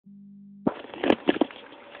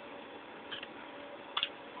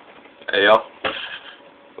Hey y'all.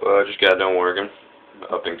 Well, I just got done working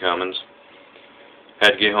up in Cummins.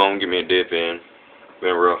 Had to get home, get me a dip in. Been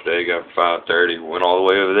a rough day, got up at 5:30, went all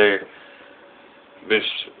the way over there. Been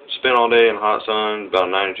spent all day in the hot sun, about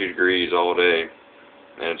 92 degrees all day.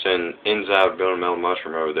 And it's inside of building a metal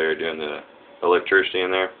mushroom over there doing the electricity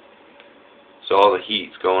in there. So all the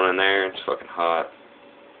heat's going in there, it's fucking hot.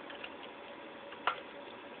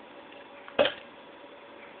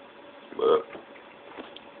 But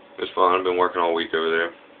it's fun. I've been working all week over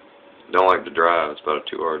there. Don't like the drive. It's about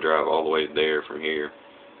a 2-hour drive all the way there from here,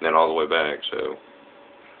 and then all the way back. So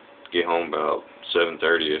get home about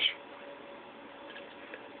 7:30ish.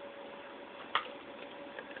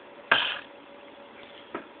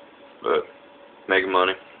 But making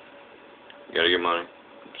money. Gotta get money.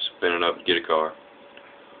 Spending up to get a car.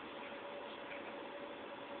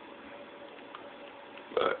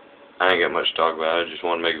 But I ain't got much to talk about. I just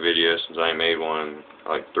want to make a video since I ain't made one in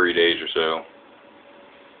like 3 days or so.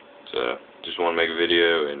 So just want to make a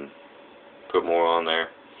video and put more on there.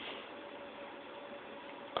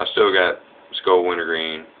 I still got skull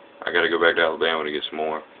wintergreen. I got to go back to Alabama to get some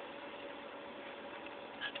more.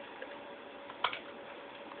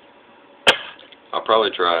 I'll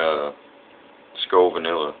probably try skull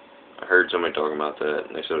vanilla. I heard somebody talking about that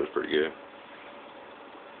and they said it was pretty good.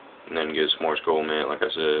 And then get some more skull mint, like I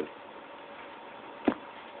said.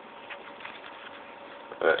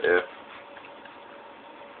 Yeah.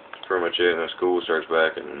 That's pretty much it. And school starts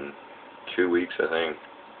back in 2 weeks, I think.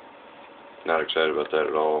 Not excited about that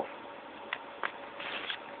at all.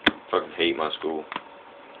 Fucking hate my school.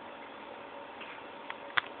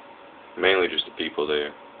 Mainly just the people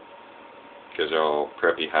there. Because they're all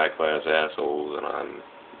preppy, high-class assholes, and I'm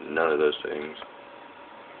none of those things.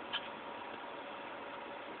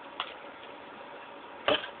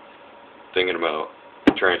 Thinking about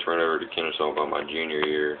transferring over to Kennesaw by my junior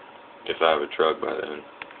year, if I have a truck by then.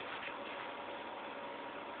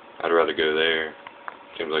 I'd rather go there.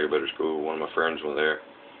 Seems like a better school. One of my friends went there.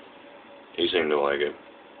 He seemed to like it.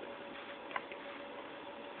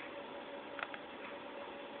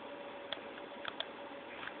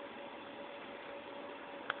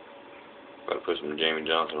 Gotta put some Jamie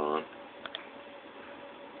Johnson on.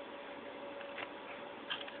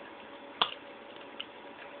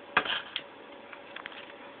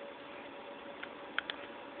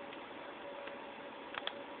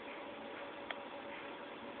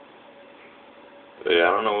 But yeah,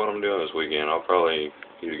 I don't know what I'm doing this weekend. I'll probably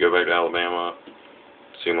either go back to Alabama,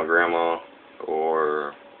 see my grandma,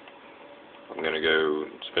 or I'm gonna go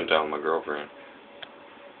spend time with my girlfriend.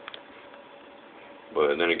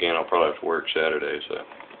 But then again, I'll probably have to work Saturday, so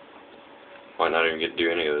might not even get to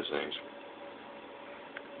do any of those things.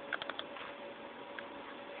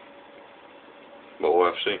 But we'll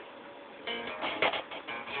have to see.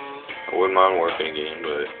 I wouldn't mind working again,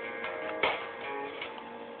 but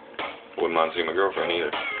wouldn't mind seeing my girlfriend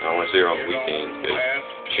either. I only see her on the weekends because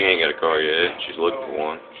she ain't got a car yet. She's looking for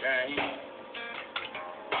one.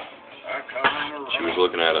 She was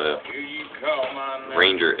looking at a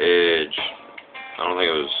Ranger Edge. I don't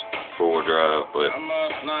think it was 4-wheel drive, but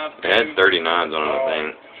it had 39s on it, I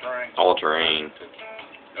think. All terrain.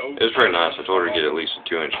 It was pretty nice. I told her to get at least a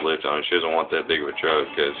 2-inch lift on it. She doesn't want that big of a truck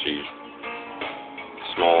because she's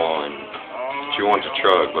small and she wants a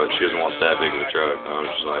truck, but she doesn't want that big of a truck. I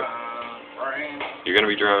was just like, you're going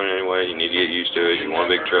to be driving anyway. You need to get used to it. You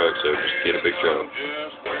want a big truck, so just get a big truck.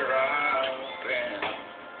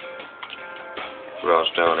 But I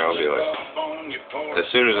was telling her, I'll be like, as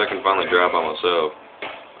soon as I can finally drive by myself,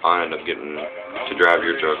 I'll end up getting to drive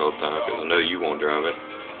your truck all the time because I know you won't drive it.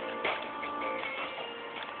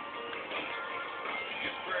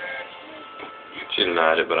 She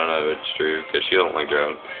denied it, but I know it's true because she don't like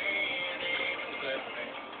driving.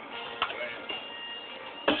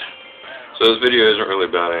 So this video isn't really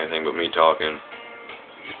about anything but me talking.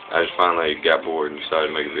 I just finally got bored and decided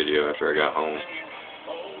to make a video after I got home.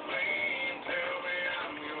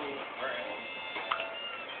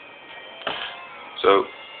 So,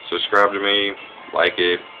 subscribe to me, like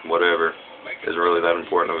it, whatever. Isn't really that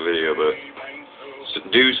important of a video, but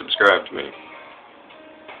do subscribe to me.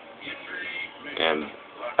 And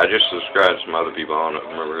I just subscribed to some other people. I don't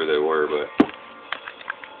remember who they were, but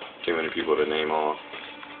too many people to name off.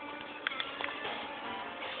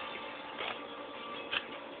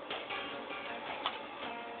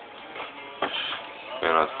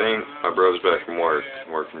 And I think my brother's back from work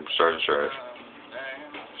from Start and Strife.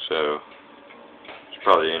 So it's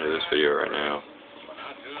probably the end of this video right now.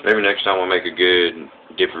 Maybe next time I'll make a good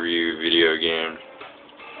dip review video again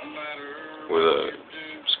with a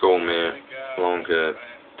skull mint long cut.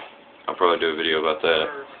 I'll probably do a video about that.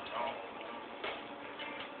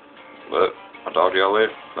 But I'll talk to y'all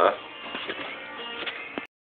later. Bye.